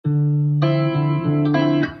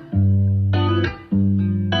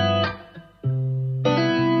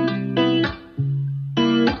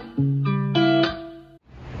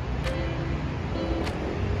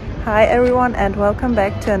Hi everyone and welcome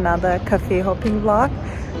back to another cafe hopping vlog.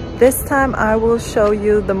 This time I will show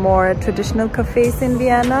you the more traditional cafes in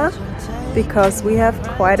Vienna because we have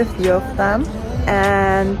quite a few of them,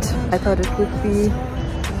 and I thought it would be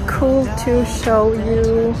cool to show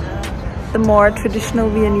you the more traditional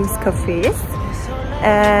Viennese cafes.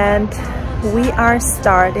 And we are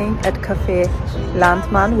starting at Café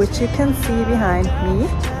Landtmann, which you can see behind me.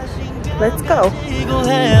 Let's go!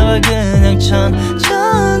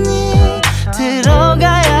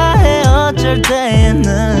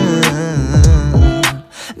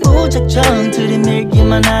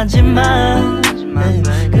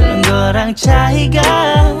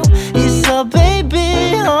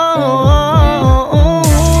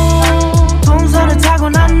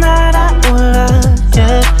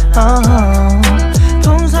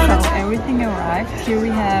 Everything arrived. Here we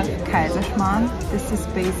have This is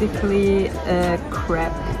basically a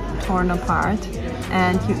crab torn apart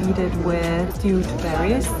and you eat it with stewed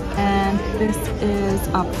berries. And this is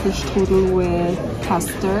Apfelstrudel with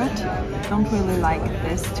custard. I don't really like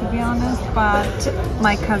this, to be honest, but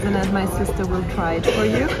my cousin and my sister will try it for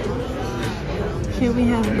you. Here we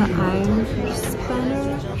have the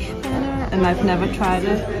Einspanner, and I've never tried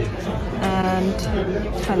it. And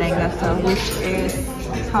Verlängerter, which is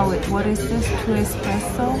what is this? 2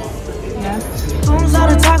 espresso? Yes.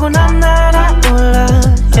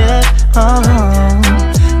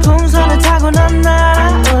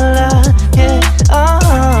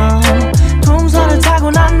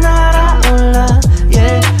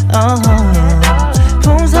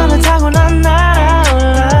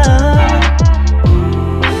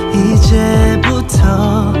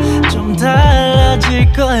 이제부터 좀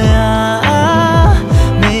달라질 거야.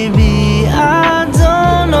 Maybe I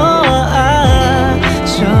don't know.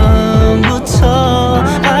 처음부터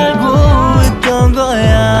알고 있던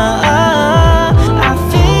거야. I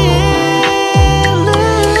feel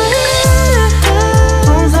it.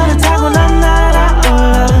 동선을 타고 난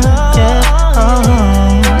날아올라.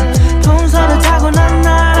 동선을 타고 난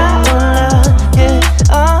날아올라.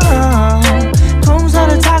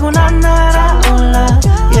 동선을 타고 난 날아올라.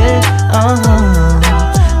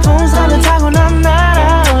 동선을 타고 난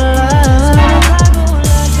날아올라.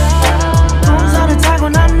 동선을 타고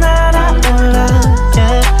난 날아올라.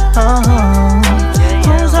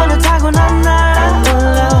 동선을 타고 난 날아올라.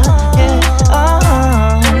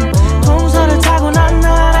 동선을 타고 난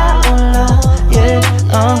날아올라.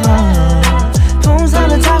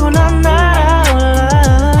 동선을 타고 난 날아올라.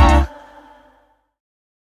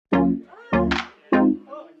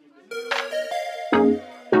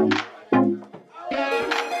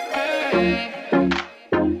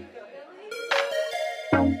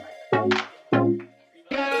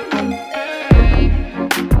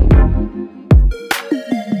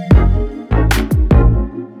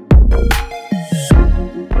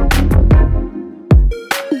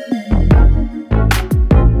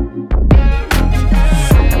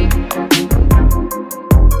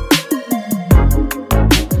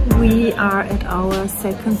 We are at our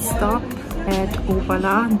second stop at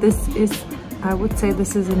Oberlaa. I would say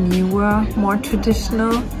this is a newer, more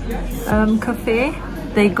traditional cafe.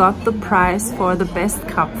 They got the prize for the best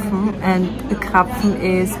Krapfen, and the Krapfen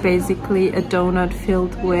is basically a donut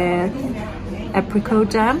filled with apricot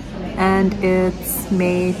jam, and it's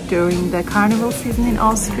made during the carnival season in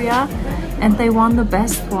Austria, and they won the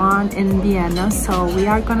best one in Vienna, so we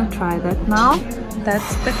are gonna try that now.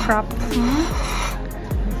 That's the Krapfen.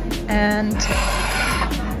 And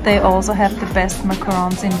they also have the best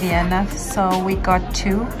macarons in Vienna, so we got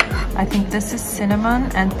 2. I think this is cinnamon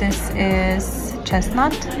and this is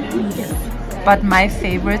chestnut. But my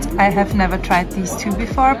favorite, I have never tried these 2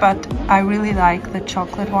 before, but I really like the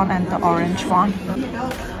chocolate one and the orange one.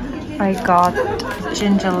 I got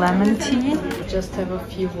ginger lemon tea. Just have a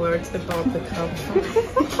few words about the Krapfen.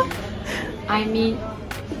 I mean,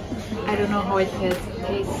 I don't know how it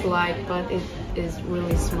tastes like, but it is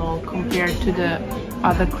really small compared to the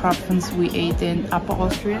other Krapfens we ate in Upper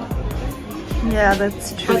Austria. Yeah,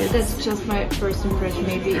 that's true. But that's just my first impression.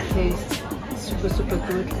 Maybe it tastes super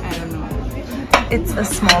good. I don't know. It's a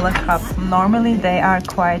smaller Krapfen. Normally they are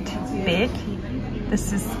quite big.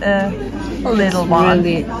 This is a little one.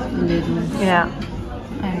 Really little. Yeah.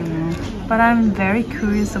 I don't know. But I'm very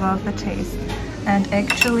curious about the taste. And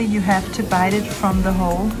actually you have to bite it from the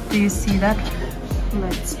hole. Do you see that?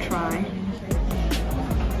 Let's try.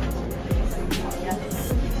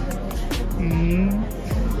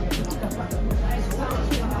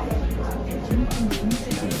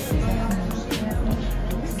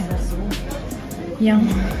 Yum.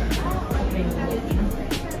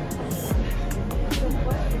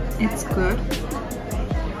 It's good.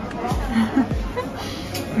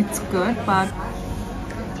 good, but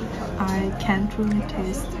I can't really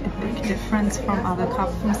taste a big difference from other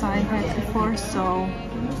Krapfens I had before, so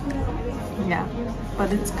yeah,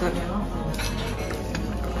 but it's good.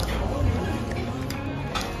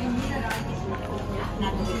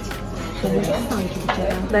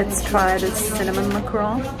 Let's try this cinnamon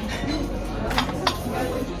macaron.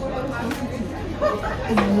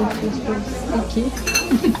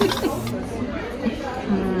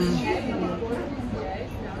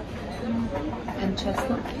 And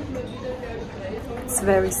chestnut. It's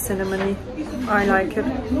very cinnamony. I like it.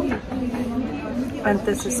 And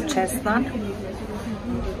this is chestnut.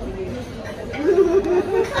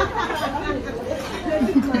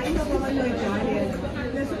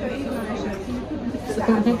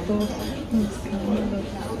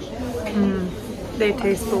 They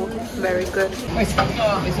taste both very good.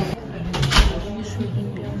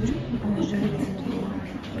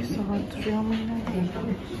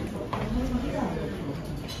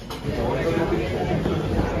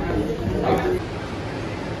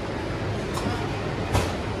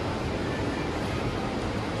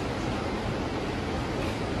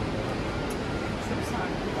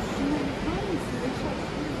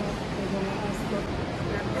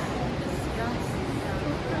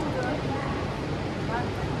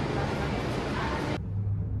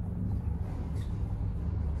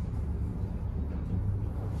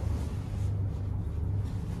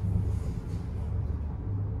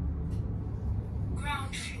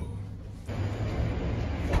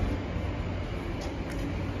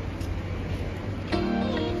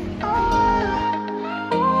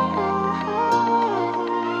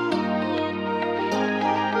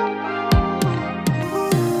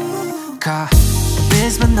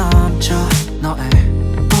 카리스마 넘쳐 너의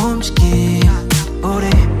움직임 우리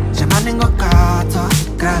잘 맞는 것 같아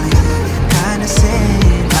Grave, kinda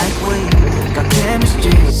same like we got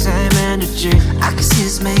chemistry, same energy I can see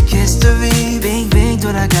us make history 빙빙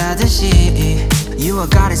돌아가듯이 You are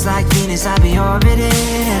goddess like Venus, I be orbiting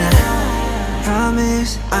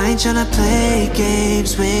Promise, I ain't tryna play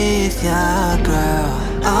games with ya, girl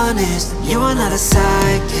Honest, you are not a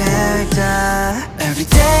side character Every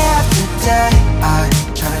day after day, I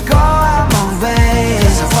tryna go out my way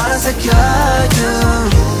Cause I wanna secure you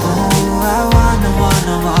Oh, I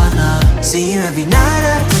wanna see you every night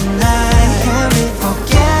after night Can't we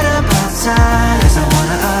forget about time Cause I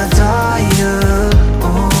wanna adore you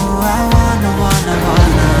Oh, I wanna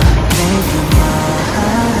make you mine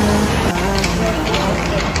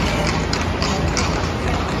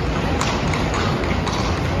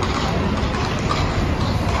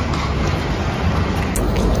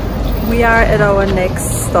We are at our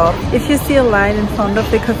next stop. If you see a line in front of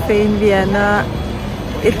the cafe in Vienna,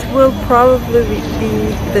 it will probably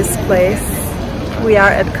be this place. We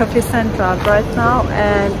are at Café Central right now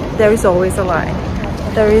and there is always a line.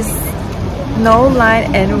 There is no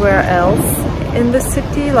line anywhere else in the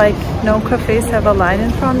city, like no cafes have a line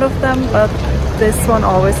in front of them, but this one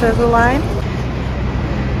always has a line.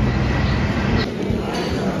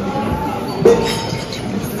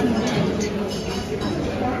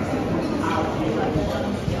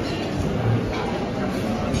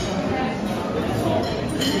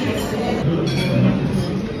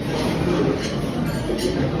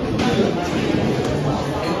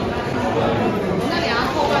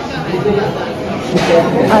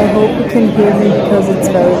 I hope you can hear me because it's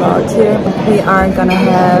very loud here. We are gonna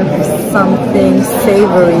have something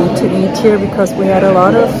savory to eat here because we had a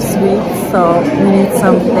lot of sweets, so we need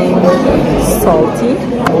something salty.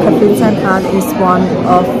 Café Central is one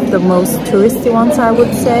of the most touristy ones, I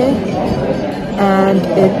would say. And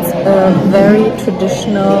it's a very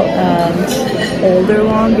traditional and older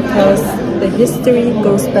one because the history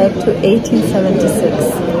goes back to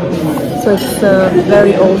 1876. So it's a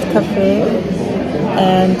very old cafe.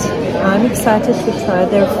 And I'm excited to try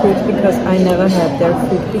their food because I never had their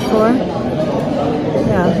food before.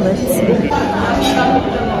 Yeah, let's see.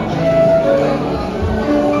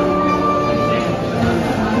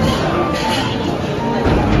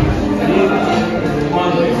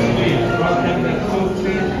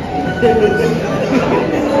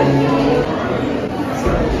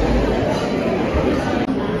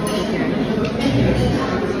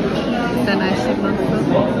 Then I should not film.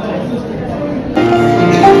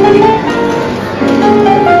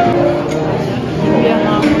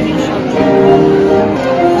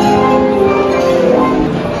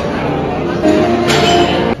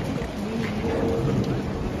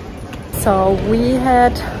 So we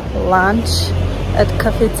had lunch at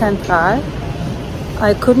Café Central.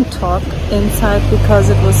 I couldn't talk inside because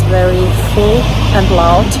it was very full and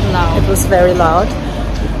loud. It was very loud.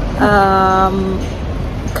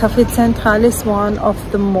 Café Central is one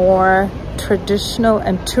of the more traditional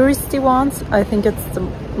and touristy ones. I think it's the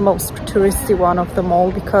most touristy one of them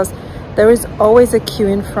all because there is always a queue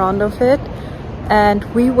in front of it, and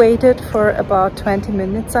we waited for about 20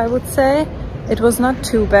 minutes, I would say. It was not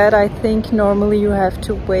too bad. I think normally you have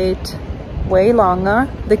to wait way longer.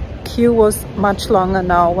 The queue was much longer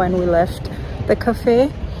now when we left the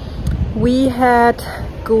cafe. We had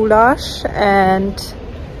goulash and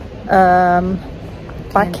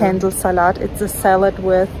Backhandelsalat. It's a salad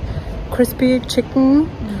with crispy chicken,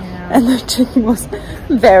 and the chicken was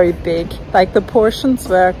very big. Like the portions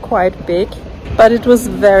were quite big, but it was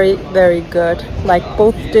very, very good. Like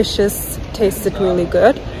both dishes tasted really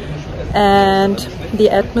good, and the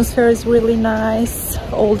atmosphere is really nice.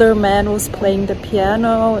 Older man was playing the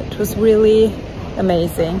piano. It was really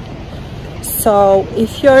amazing. So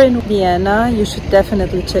if you're in Vienna, you should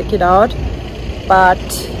definitely check it out. But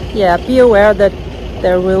yeah, be aware that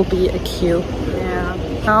there will be a queue. Yeah.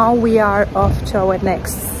 Now we are off to our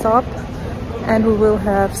next stop, and we will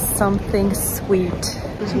have something sweet.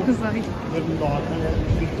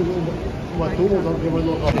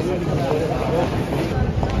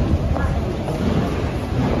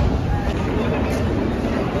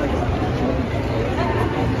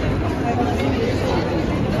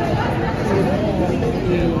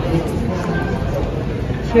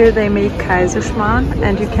 Here they make Kaiserschmarrn,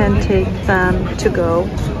 and you can take them to go.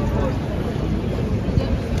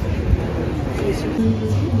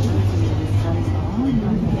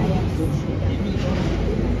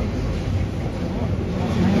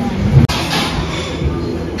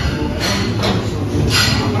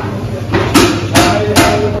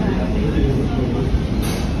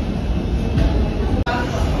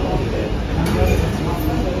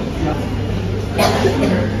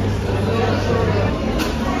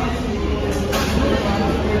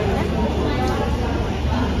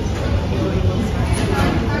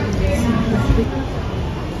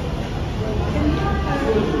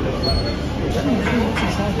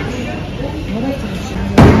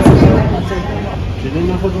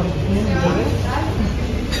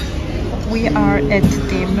 We are at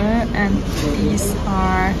Demel, and these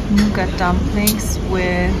are nougat dumplings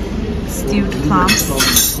with stewed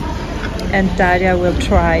plums, and Daria will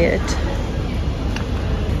try it.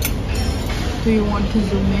 Do you want to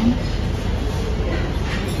zoom in?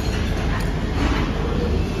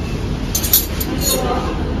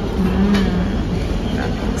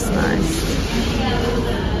 That looks nice.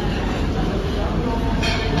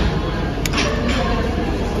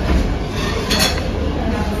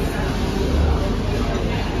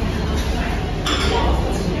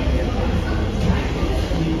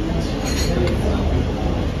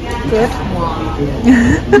 Good.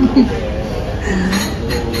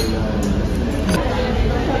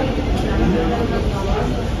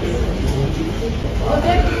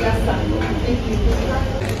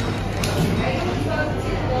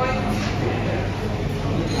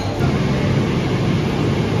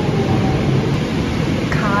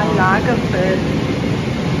 Karl Lagerfeld.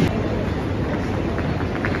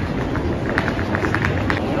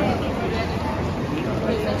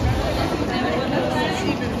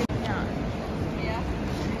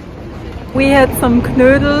 We had some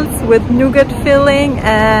knödels with nougat filling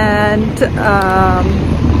and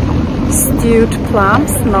stewed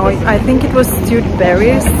plums. No, I think it was stewed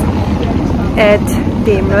berries at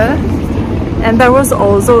Demel. And there was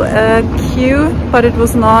also a queue, but it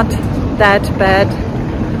was not that bad.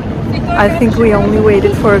 I think we only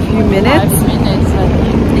waited for a few minutes. 5 minutes, I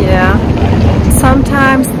think. Yeah.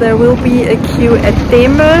 Sometimes there will be a queue at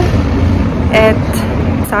Demel,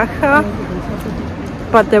 at Sacher,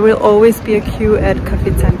 but there will always be a queue at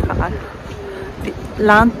Café Central.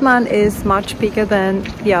 Landtmann is much bigger than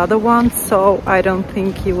the other ones, so I don't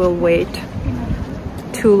think you will wait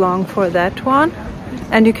too long for that one.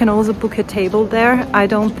 And you can also book a table there. I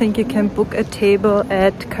don't think you can book a table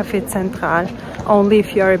at Café Central, only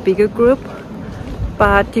if you are a bigger group.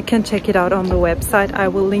 But you can check it out on the website. I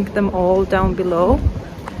will link them all down below.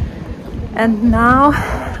 And now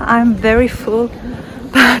I'm very full,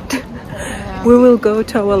 but we will go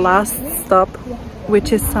to our last stop,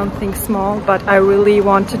 which is something small, but I really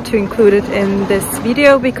wanted to include it in this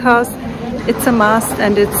video because it's a must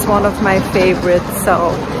and it's one of my favorites.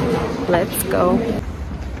 So let's go.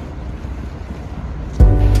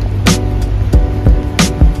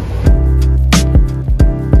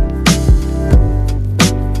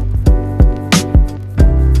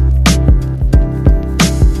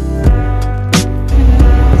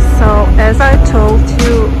 As I told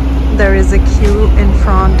you, there is a queue in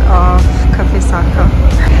front of Café Sacher.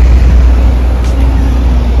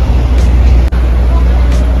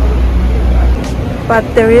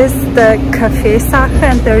 But there is the Café Sacher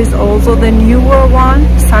and there is also the newer one,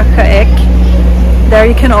 Sacher Egg. There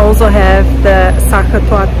you can also have the Sacher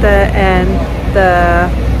Torte and the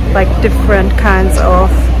like different kinds of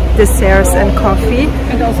desserts and coffee.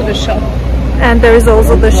 And also the shop. And there is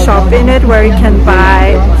also the shop in it where you can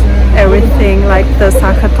buy everything like the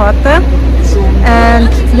Sacher Torte. And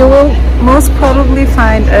you will most probably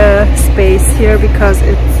find a space here because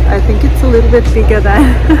I think it's a little bit bigger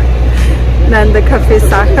than the Café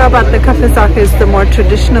Sacher, but the Café Sacher is the more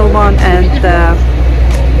traditional one and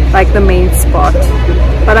like the main spot.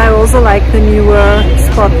 But I also like the newer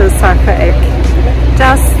spot, the Sacher Egg.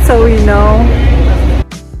 Just so you know.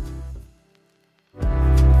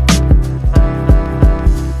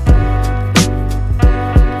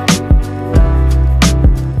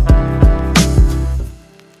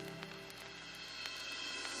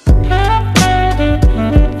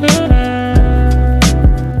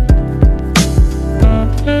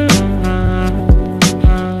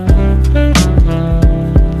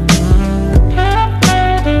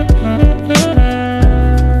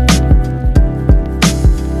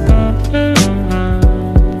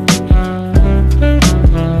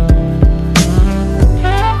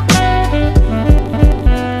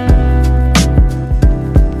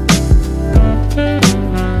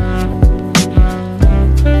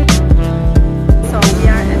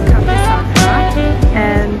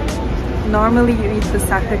 Normally you eat the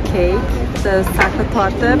Sacher cake, the Sacher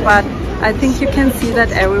Torte, but I think you can see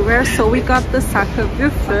that everywhere. So we got the Sacher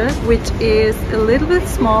Würfel, which is a little bit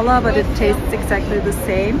smaller, but it tastes exactly the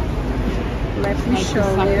same. Let me show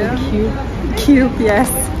you. Cube, yes.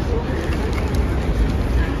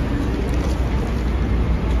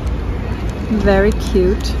 Very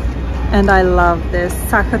cute. And I love this.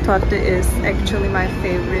 Sacher Torte is actually my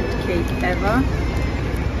favorite cake ever.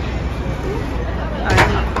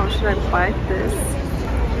 How should I bite this?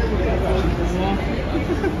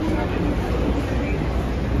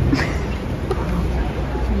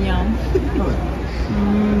 Yum.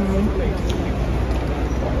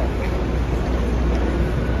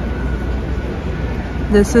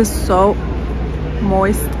 This is so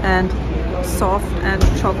moist and soft and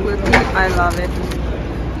chocolatey. I love it.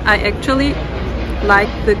 I actually like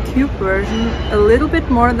the cube version a little bit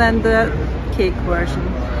more than the cake version.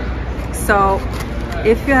 So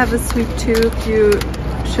if you have a sweet tooth, you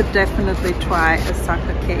should definitely try a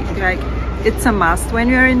Sacher cake. Like, it's a must. When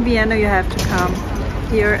you're in Vienna, you have to come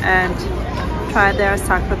here and try their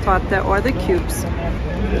Sacher Torte or the cubes.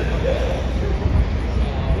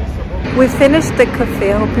 We finished the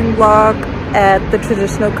Café Hopping vlog at the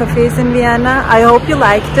traditional cafes in Vienna. I hope you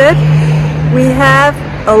liked it. We have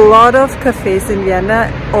a lot of cafes in Vienna,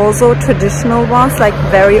 also traditional ones, like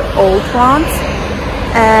very old ones.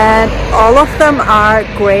 And all of them are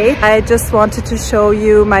great. I just wanted to show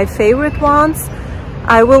you my favorite ones.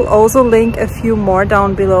 I will also link a few more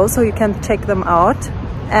down below so you can check them out.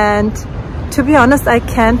 And to be honest, I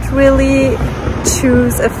can't really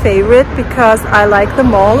choose a favorite because I like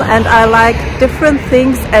them all and I like different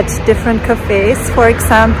things at different cafes. For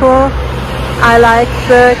example, I like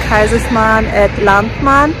the Kaisersmann at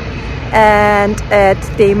Landtmann and at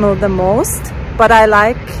Demel the most, but I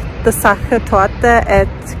like the Sacher Torte at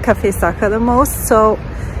Café Sacher the most, so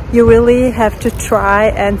you really have to try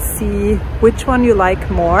and see which one you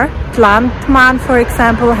like more. Landtmann, for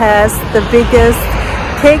example, has the biggest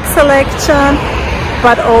cake selection,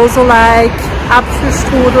 but also like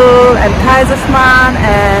Apfelstrudel and Kaisersmann,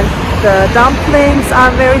 and the dumplings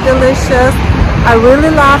are very delicious. I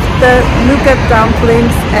really loved the nougat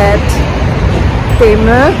dumplings at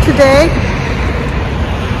Demel today.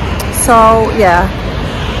 So yeah,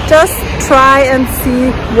 just try and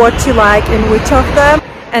see what you like in which of them.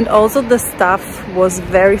 And also the staff was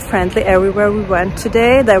very friendly everywhere we went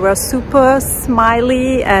today. They were super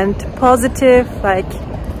smiley and positive. Like,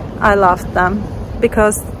 I loved them,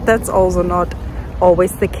 because that's also not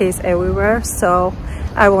always the case everywhere. So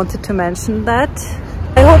I wanted to mention that.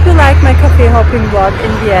 I hope you liked my Café Hopping vlog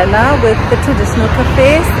in Vienna with the traditional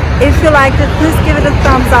cafes. If you liked it, please give it a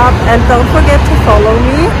thumbs up and don't forget to follow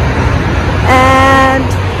me. And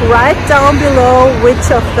write down below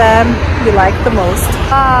which of them you like the most.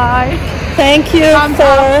 Bye. Thank you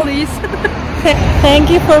Up, please. Thank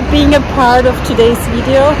you for being a part of today's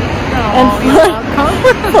video and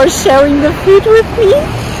for sharing the food with me.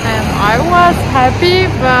 And I was happy,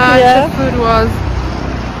 but the food was.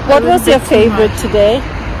 What was your favorite today?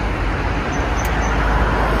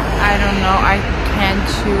 I don't know. I can't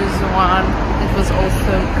choose one. It was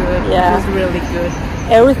also good. Yeah. It was really good.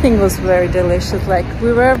 Everything was very delicious. Like,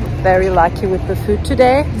 we were very lucky with the food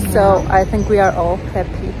today, so I think we are all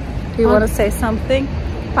happy. Do you want to say something?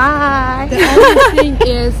 Bye. The only thing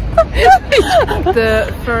is,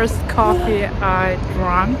 the first coffee I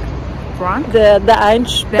drank. The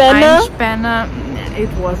Einspanner. It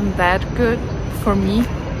wasn't that good for me.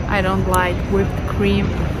 I don't like whipped cream.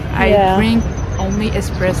 I drink only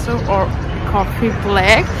espresso or coffee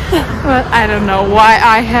black, but I don't know why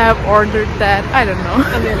I have ordered that. I don't know.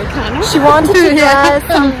 Americano. She wanted to try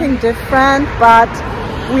something different, but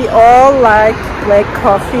we all like black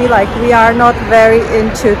coffee. Like, we are not very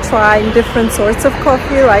into trying different sorts of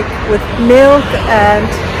coffee, like with milk and,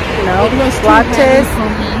 you know, It was too lattes. heavy for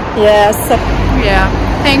me. Yes. Yeah.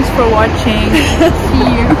 Thanks for watching.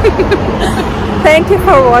 See you. Thank you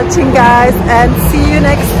for watching, guys, and see you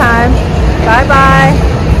next time. Bye bye.